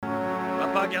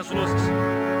Apague as luzes.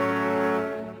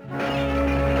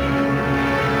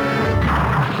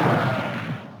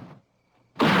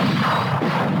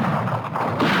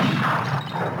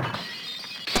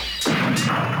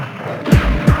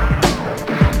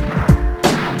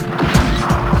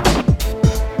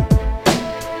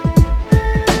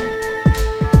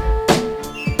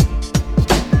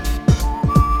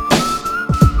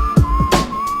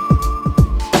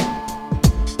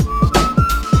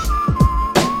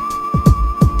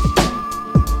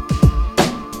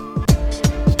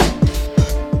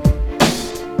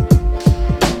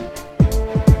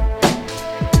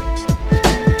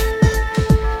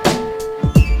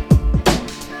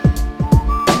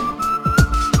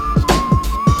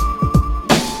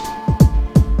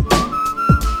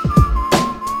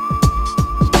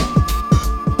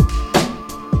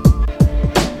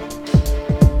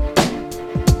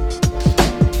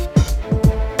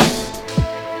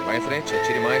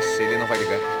 Atire mais, ele não vai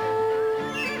ligar.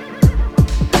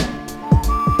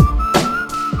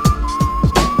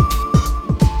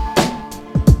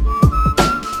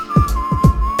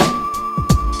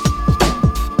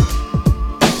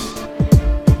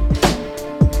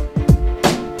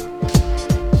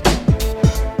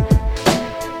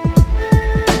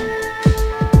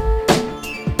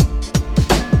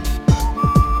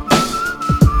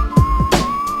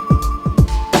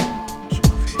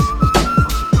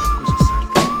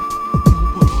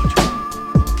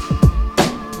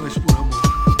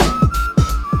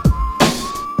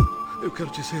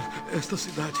 Esta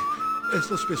cidade,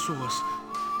 estas pessoas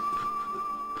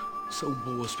são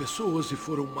boas pessoas e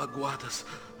foram magoadas.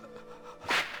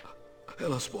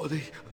 Elas podem